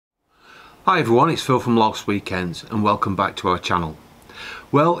Hi everyone, it's Phil from Lost Weekends and welcome back to our channel.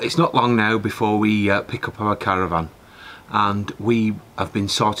 Well, it's not long now before we pick up our caravan, and we have been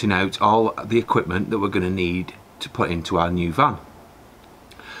sorting out all the equipment that we're going to need to put into our new van.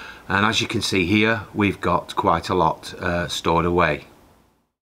 And as you can see here, we've got quite a lot stored away.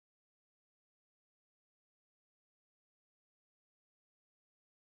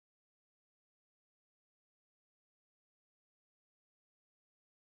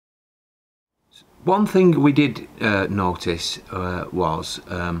 One thing we did notice was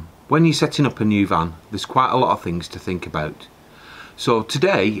when you're setting up a new van, there's quite a lot of things to think about. So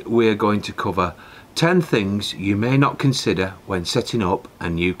today we're going to cover 10 things you may not consider when setting up a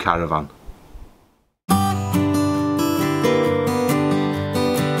new caravan.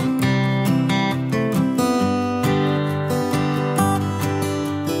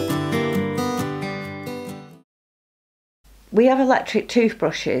 We have electric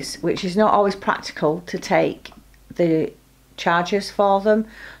toothbrushes, which is not always practical to take the chargers for them.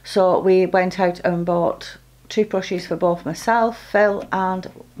 So we went out and bought toothbrushes for both myself, Phil,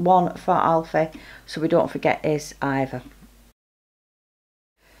 and one for Alfie, so we don't forget his either.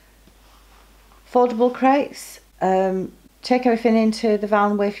 Foldable crates. Take everything into the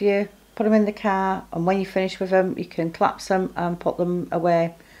van with you, put them in the car, and when you finish with them, you can collapse them and put them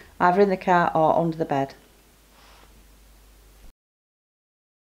away, either in the car or under the bed.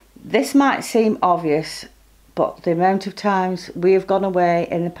 This might seem obvious, but the amount of times we have gone away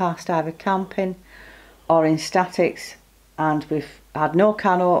in the past, either camping or in statics, and we've had no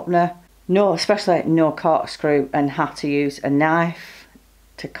can opener, especially no corkscrew, and had to use a knife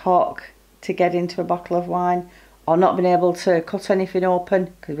to cork to get into a bottle of wine, or not been able to cut anything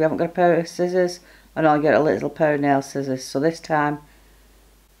open because we haven't got a pair of scissors, and I get a little pair of nail scissors. So this time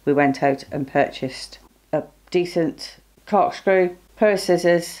we went out and purchased a decent corkscrew, pair of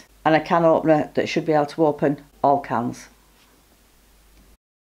scissors, and a can opener that should be able to open all cans.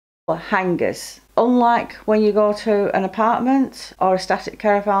 Hangers. Unlike when you go to an apartment or a static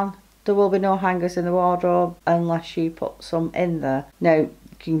caravan, there will be no hangers in the wardrobe unless you put some in there. Now, you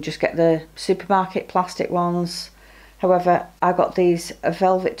can just get the supermarket plastic ones. However, I got these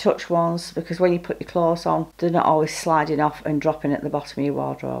velvet touch ones because when you put your clothes on, they're not always sliding off and dropping at the bottom of your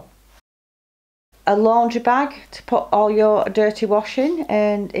wardrobe. A laundry bag to put all your dirty washing,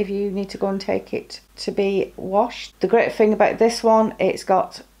 and if you need to go and take it to be washed. The great thing about this one, it's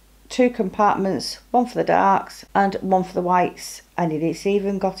got 2 compartments, one for the darks and one for the whites, and it's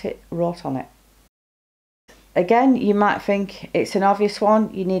even got it wrote on it. Again, you might think it's an obvious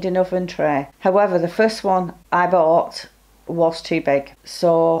one, you need an oven tray. However, the first one I bought was too big,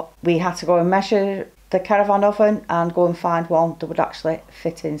 so we had to go and measure the caravan oven and go and find one that would actually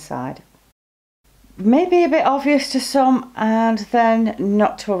fit inside. Maybe a bit obvious to some and then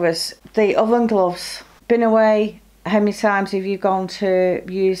not to others. The oven gloves. Been away, how many times have you gone to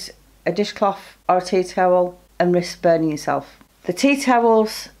use a dishcloth or a tea towel and risk burning yourself? The tea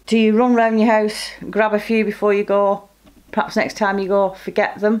towels, do you run around your house, grab a few before you go? Perhaps next time you go,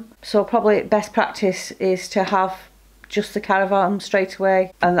 forget them. So probably best practice is to have just the caravan straight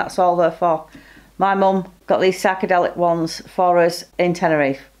away, and that's all they're for. My mum got these psychedelic ones for us in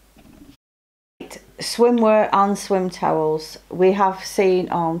Tenerife. Swimwear and swim towels. We have seen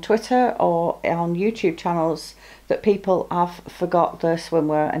on Twitter or on YouTube channels that people have forgot their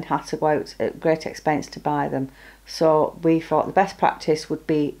swimwear and had to go out at great expense to buy them. So we thought the best practice would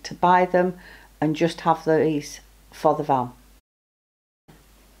be to buy them and just have these for the van.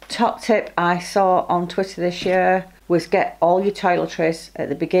 Top tip I saw on Twitter this year was get all your toiletries at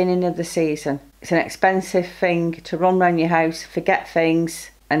the beginning of the season. It's an expensive thing to run around your house, forget things,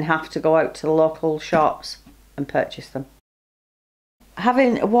 and have to go out to the local shops and purchase them.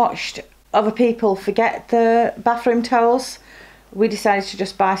 Having watched other people forget the bathroom towels, we decided to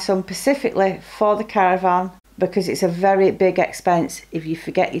just buy some specifically for the caravan because it's a very big expense if you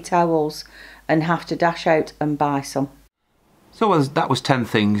forget your towels and have to dash out and buy some. So that was 10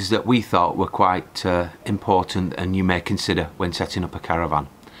 things that we thought were quite important and you may consider when setting up a caravan.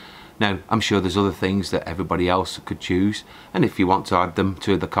 Now, I'm sure there's other things that everybody else could choose, and if you want to add them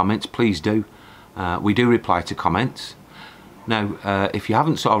to the comments, please do. We do reply to comments. Now, if you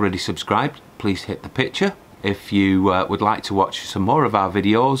haven't already subscribed, please hit the picture. If you would like to watch some more of our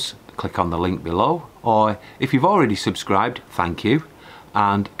videos, click on the link below. Or if you've already subscribed, thank you.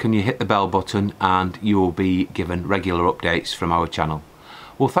 And can you hit the bell button and you will be given regular updates from our channel.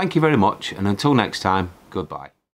 Well, thank you very much, and until next time, goodbye.